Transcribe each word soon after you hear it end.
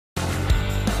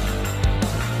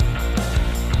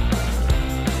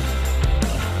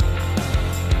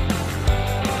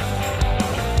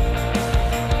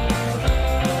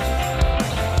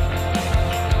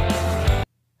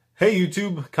Hey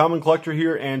YouTube, Common Collector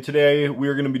here, and today we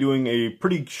are going to be doing a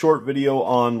pretty short video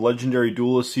on Legendary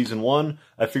Duelist Season 1.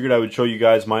 I figured I would show you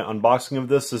guys my unboxing of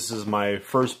this. This is my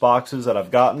first boxes that I've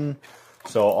gotten,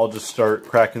 so I'll just start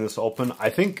cracking this open.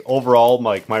 I think overall,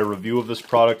 my review of this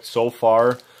product so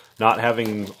far, not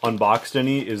having unboxed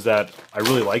any, is that I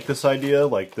really like this idea.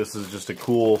 Like, this is just a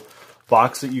cool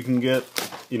box that you can get.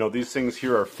 You know, these things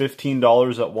here are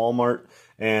 $15 at Walmart,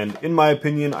 and in my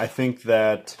opinion, I think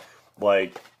that,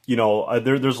 you know,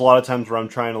 there's a lot of times where I'm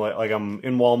trying to, like I'm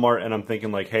in Walmart and I'm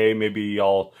thinking like, hey, maybe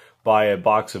I'll buy a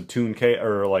box of Toon Chaos,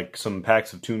 or like some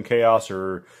packs of Toon Chaos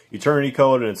or Eternity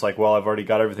Code, and it's like, well, I've already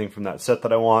got everything from that set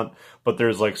that I want, but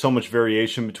there's like so much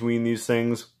variation between these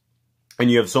things,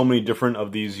 and you have so many different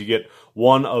of these. You get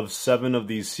 1 of 7 of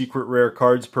these secret rare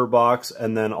cards per box,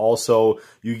 and then also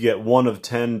you get 1 of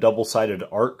 10 double-sided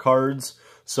art cards.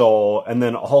 So, and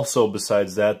then also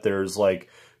besides that, there's like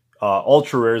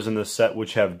ultra rares in this set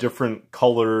which have different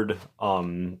colored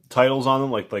titles on them,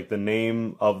 like the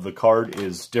name of the card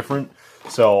is different.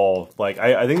 So like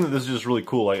I think that this is just really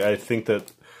cool. Like, I think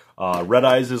that Red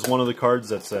Eyes is one of the cards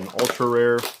that's an ultra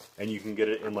rare, and you can get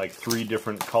it in like 3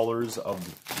 different colors of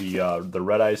the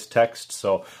Red Eyes text.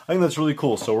 So I think that's really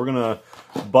cool. So we're gonna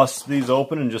bust these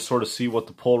open and just sort of see what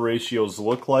the pull ratios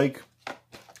look like.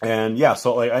 And yeah,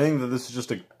 so like I think that this is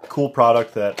just a cool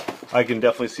product that I can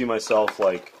definitely see myself,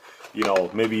 like, you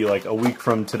know, maybe like a week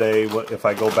from today, if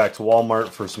I go back to Walmart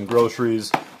for some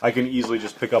groceries, I can easily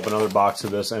just pick up another box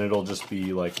of this, and it'll just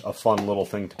be like a fun little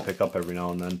thing to pick up every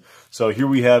now and then. So here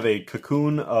we have a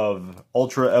Cocoon of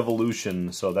Ultra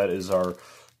Evolution. So that is our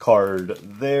card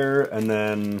there, and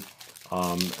then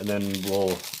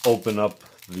we'll open up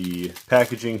the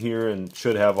packaging here, and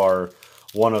should have our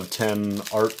 1 of 10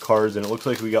 art cards, and it looks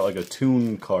like we got like a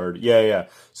Toon card. Yeah.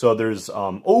 So there's,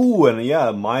 oh, and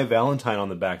yeah, My Valentine on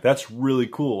the back. That's really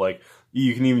cool. Like,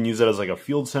 you can even use that as like a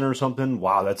field center or something.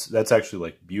 Wow, that's actually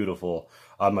like beautiful.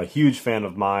 I'm a huge fan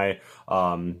of My,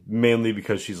 mainly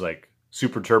because she's like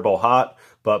super turbo hot,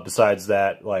 but besides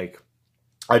that, like,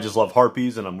 I just love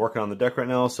harpies, and I'm working on the deck right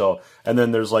now. So, and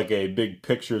then there's like a big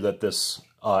picture that this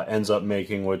ends up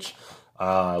making, which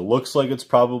looks like it's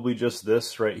probably just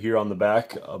this right here on the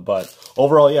back, but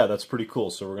overall, yeah, that's pretty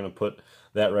cool. So we're going to put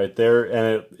that right there,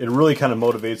 and it really kind of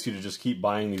motivates you to just keep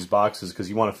buying these boxes, because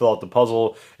you want to fill out the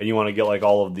puzzle, and you want to get like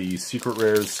all of the secret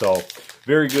rares. So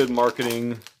very good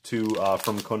marketing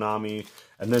from Konami.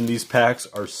 And then these packs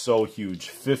are so huge,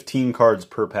 15 cards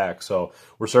per pack. So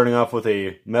we're starting off with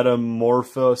a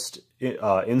Metamorphosed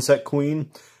Insect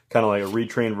Queen, kind of like a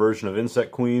retrained version of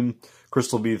Insect Queen.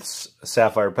 Crystal Beast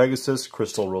Sapphire Pegasus,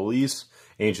 Crystal Release,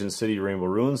 Ancient City Rainbow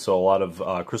Ruins, so a lot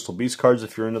of Crystal Beast cards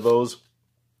if you're into those.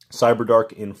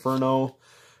 Cyberdark Inferno,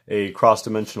 a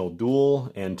cross-dimensional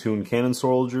duel, and Toon Cannon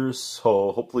Soldiers.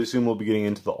 So hopefully soon we'll be getting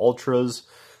into the Ultras.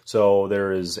 So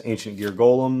there is Ancient Gear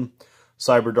Golem,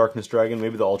 Cyber Darkness Dragon,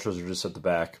 maybe the Ultras are just at the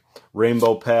back.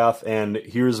 Rainbow Path, and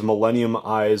here's Millennium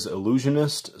Eyes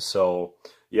Illusionist. So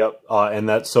yep, and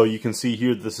that, so you can see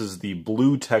here, this is the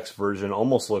blue text version.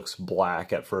 Almost looks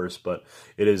black at first, but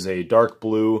it is a dark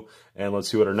blue. And let's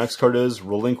see what our next card is.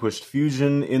 Relinquished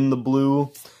Fusion in the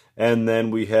blue. And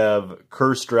then we have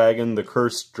Cursed Dragon, the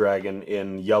Cursed Dragon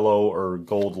in yellow or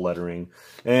gold lettering.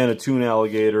 And a Toon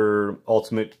Alligator,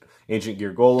 Ultimate Ancient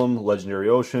Gear Golem, Legendary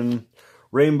Ocean,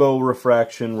 Rainbow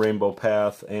Refraction, Rainbow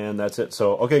Path, and that's it.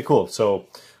 So, okay, cool. So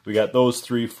we got those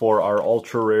 3 for our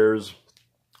ultra rares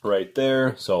right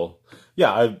there. So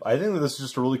yeah, I think that this is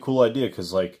just a really cool idea,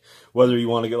 because like, whether you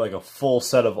want to get like a full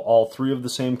set of all 3 of the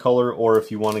same color, or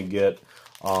if you want to get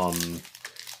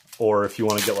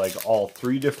like all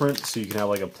 3 different, so you can have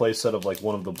like a play set of like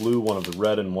 1 of the blue, 1 of the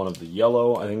red, and 1 of the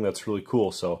yellow. I think that's really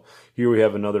cool. So here we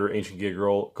have another Ancient Gear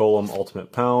Golem,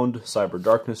 Ultimate Pound, Cyber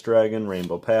Darkness Dragon,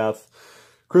 Rainbow Path,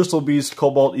 Crystal Beast,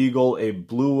 Cobalt Eagle, a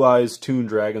Blue Eyes Toon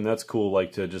Dragon. That's cool,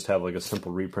 like to just have like a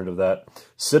simple reprint of that.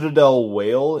 Citadel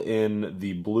Whale in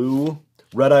the blue.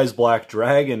 Red Eyes Black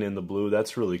Dragon in the blue.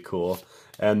 That's really cool.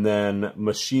 And then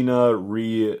Machina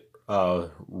Reese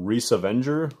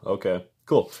Avenger. Okay,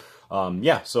 cool.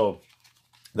 Yeah, so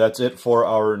that's it for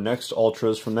our next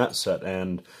Ultras from that set.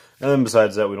 And then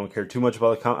besides that, we don't care too much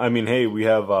about the I mean, hey, we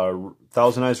have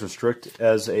Thousand Eyes Restrict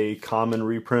as a common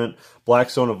reprint.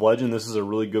 Blackstone of Legend, this is a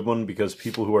really good one, because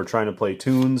people who are trying to play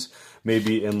tunes,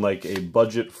 maybe in like a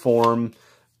budget form,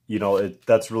 you know,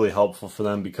 that's really helpful for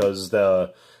them, because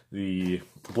the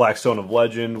Blackstone of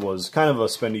Legend was kind of a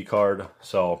spendy card.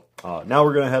 So now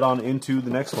we're going to head on into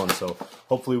the next one. So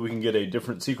hopefully we can get a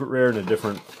different secret rare and a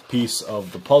different piece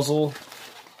of the puzzle.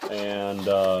 And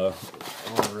all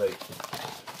right.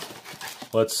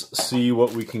 let's see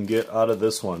what we can get out of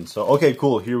this one. So, okay,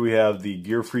 cool. Here we have the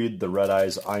Gearfried, the Red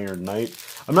Eyes Iron Knight.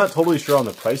 I'm not totally sure on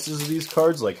the prices of these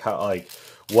cards, like how, like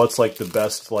what's like the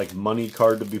best like money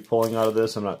card to be pulling out of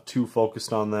this. I'm not too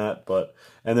focused on that, but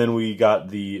and then we got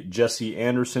the Jesse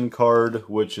Anderson card,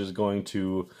 which is going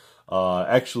to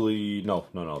actually no,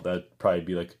 that'd probably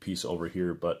be like a piece over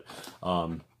here, but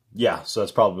yeah, so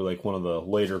that's probably like one of the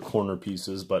later corner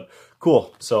pieces, but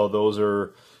cool. So those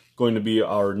are going to be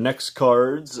our next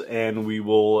cards, and we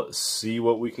will see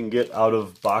what we can get out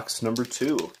of box number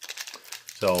 2.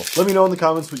 So let me know in the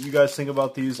comments what you guys think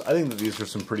about these. I think that these are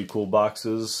some pretty cool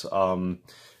boxes.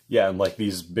 Yeah, and like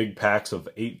these big packs of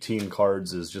 18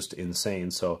 cards is just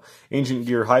insane. So Ancient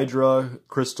Gear Hydra,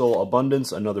 Crystal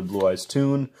Abundance, another Blue Eyes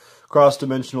Toon, Cross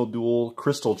Dimensional Duel,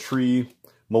 Crystal Tree,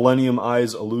 Millennium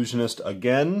Eyes Illusionist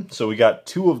again. So we got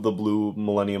 2 of the blue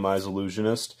Millennium Eyes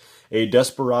Illusionist, a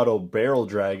Desperado Barrel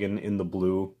Dragon in the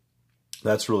blue.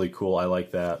 That's really cool. I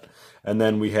like that. And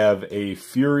then we have a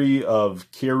Fury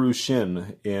of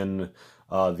Kyrushin in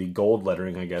the gold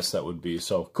lettering, I guess that would be.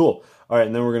 So cool. All right,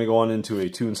 and then we're going to go on into a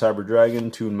Toon Cyber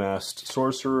Dragon, Toon Masked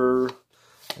Sorcerer,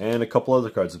 and a couple other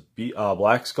cards.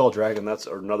 Black Skull Dragon, that's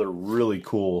another really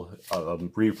cool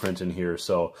reprint in here.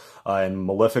 So, and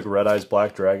Malefic Red Eyes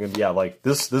Black Dragon. Yeah, like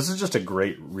this is just a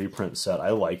great reprint set. I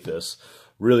like this.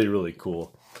 Really, really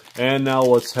cool. And now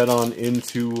let's head on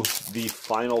into the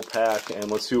final pack,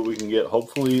 and let's see what we can get.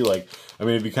 Hopefully, like, I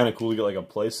mean, it'd be kind of cool to get like a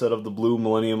playset of the blue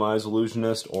Millennium Eyes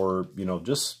Illusionist, or, you know,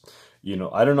 just, you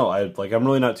know, I don't know. I'm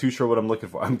really not too sure what I'm looking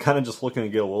for. I'm kind of just looking to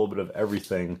get a little bit of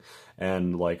everything,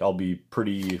 and like I'll be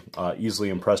pretty easily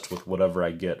impressed with whatever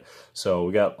I get. So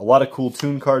we got a lot of cool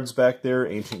Toon cards back there: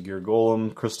 Ancient Gear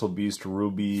Golem, Crystal Beast,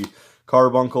 Ruby,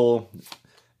 Carbuncle,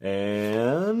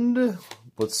 and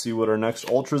let's see what our next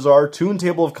ultras are. Toon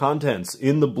Table of Contents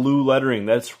in the blue lettering.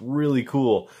 That's really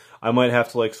cool. I might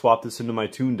have to like swap this into my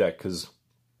Toon deck because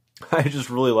I just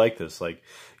really like this. Like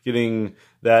getting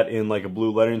that in like a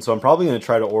blue lettering. So I'm probably going to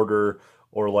try to order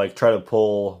or like try to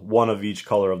pull one of each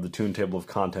color of the Toon Table of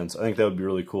Contents. I think that would be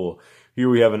really cool. Here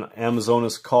we have an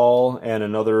Amazonas Call and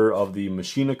another of the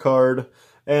Machina card.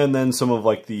 And then some of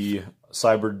like the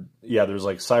Cyber, yeah, there's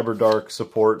like Cyber Dark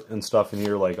support and stuff in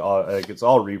here. Like it's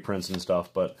all reprints and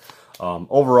stuff. But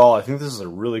overall, I think this is a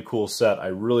really cool set. I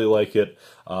really like it.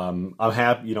 I'm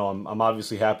happy, you know, I'm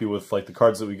obviously happy with like the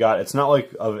cards that we got. It's not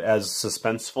like as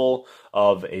suspenseful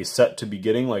of a set to be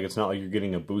getting. Like it's not like you're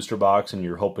getting a booster box and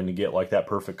you're hoping to get like that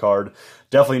perfect card.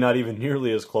 Definitely not even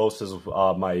nearly as close as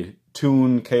my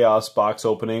Toon Chaos box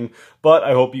opening. But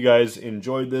I hope you guys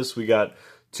enjoyed this. We got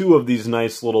 2 of these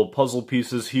nice little puzzle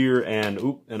pieces here,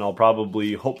 and I'll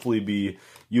probably, hopefully be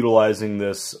utilizing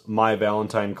this My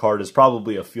Valentine card as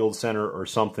probably a field center or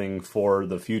something for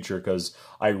the future, because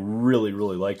I really,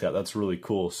 really like that. That's really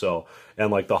cool. So, and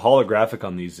like the holographic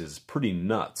on these is pretty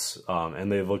nuts,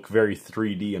 and they look very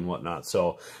 3D and whatnot.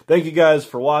 So thank you guys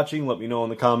for watching. Let me know in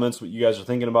the comments what you guys are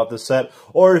thinking about this set,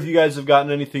 or if you guys have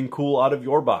gotten anything cool out of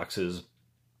your boxes.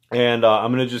 And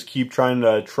I'm going to just keep trying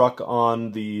to truck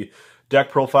on the deck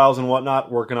profiles and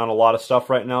whatnot, working on a lot of stuff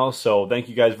right now. So thank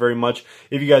you guys very much.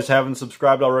 If you guys haven't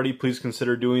subscribed already, please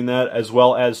consider doing that, as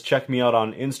well as check me out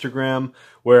on Instagram,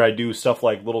 where I do stuff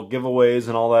like little giveaways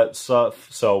and all that stuff.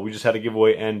 So we just had a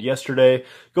giveaway end yesterday.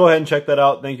 Go ahead and check that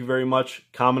out. Thank you very much.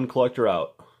 Common Collector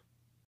out.